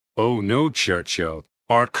Oh no, Churchill.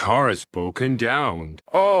 Our car is broken down.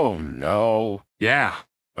 Oh no. Yeah,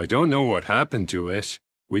 I don't know what happened to it.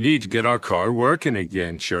 We need to get our car working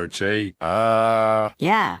again, Churchy.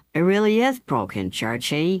 Yeah, it really is broken,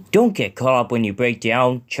 Churchy. Don't get caught up when you break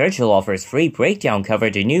down. Churchill offers free breakdown cover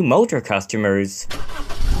to new motor customers.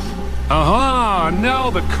 Aha! Now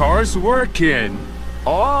the car's working!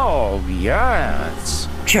 Oh, yes.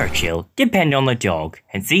 Churchill, depend on the dog,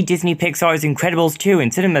 and see Disney Pixar's Incredibles 2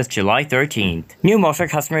 in cinemas July 13th. New motor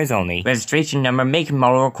customers only. Registration number, make and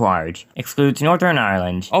model required. Excludes Northern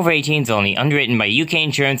Ireland. Over 18s only. Underwritten by UK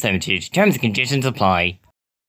Insurance Limited. Terms and conditions apply.